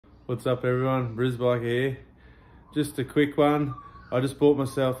What's up everyone, Brisbiker here. Just a quick one. I just bought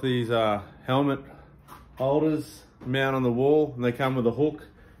myself these helmet holders to mount on the wall, and they come with a hook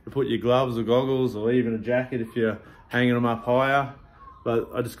to put your gloves or goggles or even a jacket if you're hanging them up higher. But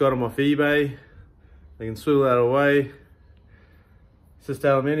I just got them off eBay. They can swivel that away. It's just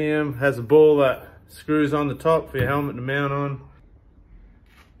aluminium, has a ball that screws on the top for your helmet to mount on.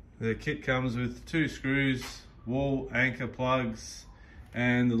 The kit comes with 2 screws, wall anchor plugs,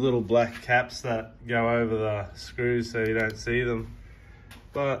 and the little black caps that go over the screws so you don't see them.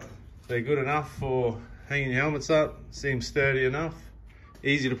 But they're good enough for hanging your helmets up. Seems sturdy enough,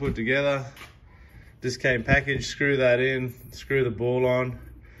 easy to put together. Just came packaged, screw that in, screw the ball on,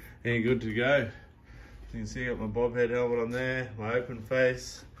 and you're good to go. You can see I got my bob head helmet on there, my open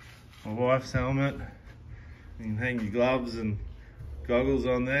face, my wife's helmet. You can hang your gloves and goggles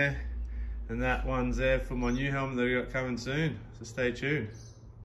on there. And that one's there for my new helmet that I got coming soon, so stay tuned.